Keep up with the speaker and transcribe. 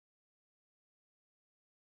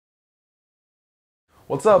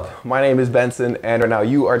What's up? My name is Benson, and right now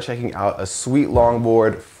you are checking out a sweet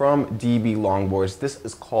longboard from DB Longboards. This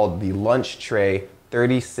is called the Lunch Tray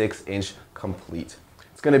 36-inch Complete.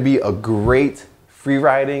 It's going to be a great free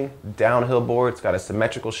riding downhill board. It's got a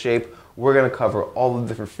symmetrical shape. We're going to cover all the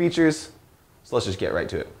different features, so let's just get right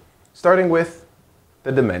to it. Starting with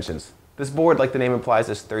the dimensions. This board, like the name implies,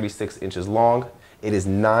 is 36 inches long. It is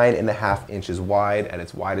 9.5 inches wide at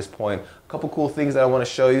its widest point. A couple cool things that I want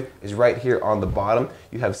to show you is right here on the bottom.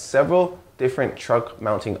 You have several different truck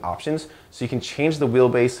mounting options, so you can change the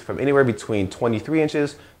wheelbase from anywhere between 23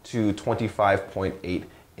 inches to 25.8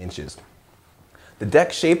 inches. The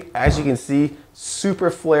deck shape, as you can see,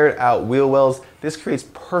 super flared out wheel wells. This creates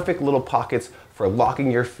perfect little pockets for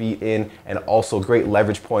locking your feet in and also great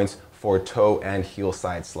leverage points for toe and heel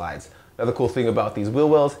side slides. Another cool thing about these wheel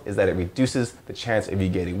wells is that it reduces the chance of you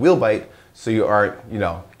getting wheel bite, so you aren't,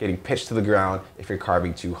 getting pitched to the ground if you're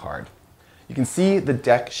carving too hard. You can see the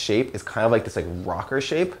deck shape is kind of like this rocker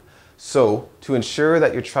shape. So to ensure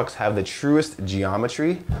that your trucks have the truest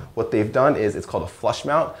geometry, what they've done is it's called a flush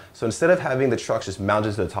mount. So instead of having the trucks just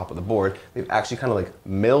mounted to the top of the board, they've actually kind of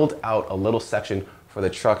milled out a little section for the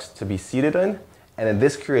trucks to be seated in, and then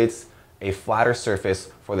this creates a flatter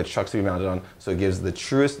surface for the trucks to be mounted on, so it gives the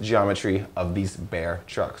truest geometry of these bare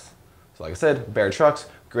trucks. So like I said, bare trucks,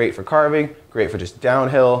 great for carving, great for just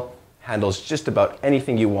downhill, handles just about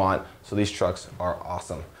anything you want, so these trucks are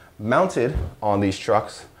awesome. Mounted on these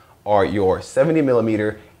trucks are your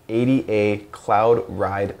 70mm 80A Cloud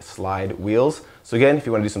Ride Slide wheels. So again, if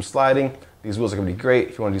you want to do some sliding, these wheels are going to be great.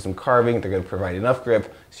 If you want to do some carving, they're going to provide enough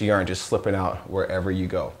grip so you aren't just slipping out wherever you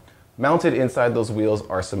go. Mounted inside those wheels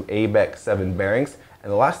are some ABEC 7 bearings.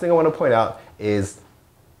 And the last thing I want to point out is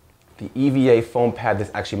the EVA foam pad that's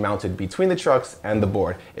actually mounted between the trucks and the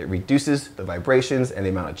board. It reduces the vibrations and the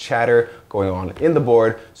amount of chatter going on in the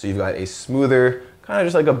board, so you've got a smoother, kind of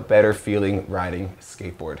just like a better feeling riding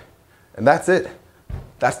skateboard. And that's it.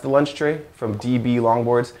 That's the Lunch Tray from DB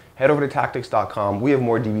Longboards. Head over to tactics.com. We have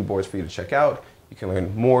more DB boards for you to check out. You can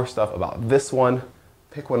learn more stuff about this one.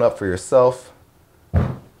 Pick one up for yourself.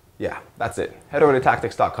 Yeah, that's it. Head over to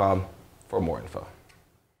tactics.com for more info.